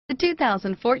The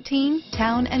 2014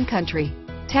 Town & Country.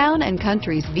 Town &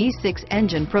 Country's V6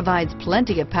 engine provides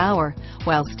plenty of power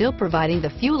while still providing the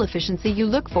fuel efficiency you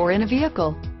look for in a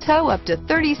vehicle. Tow up to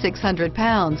 3,600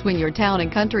 pounds when your Town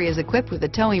 & Country is equipped with a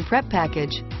towing prep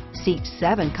package. Seat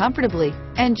 7 comfortably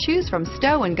and choose from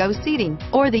stow and go seating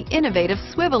or the innovative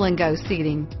swivel and go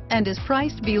seating, and is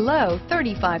priced below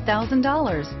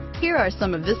 $35,000. Here are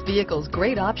some of this vehicle's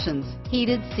great options: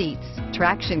 heated seats,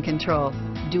 traction control,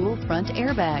 dual front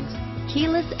airbags,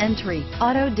 keyless entry,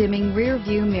 auto-dimming rear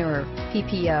view mirror,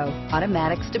 PPO,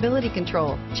 automatic stability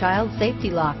control, child safety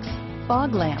locks,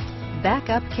 fog lamps,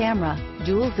 backup camera,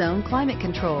 dual zone climate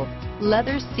control,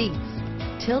 leather seats,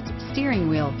 tilt steering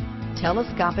wheel,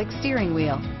 telescopic steering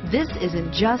wheel. This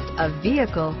isn't just a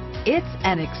vehicle, it's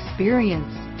an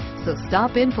experience. So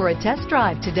stop in for a test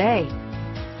drive today.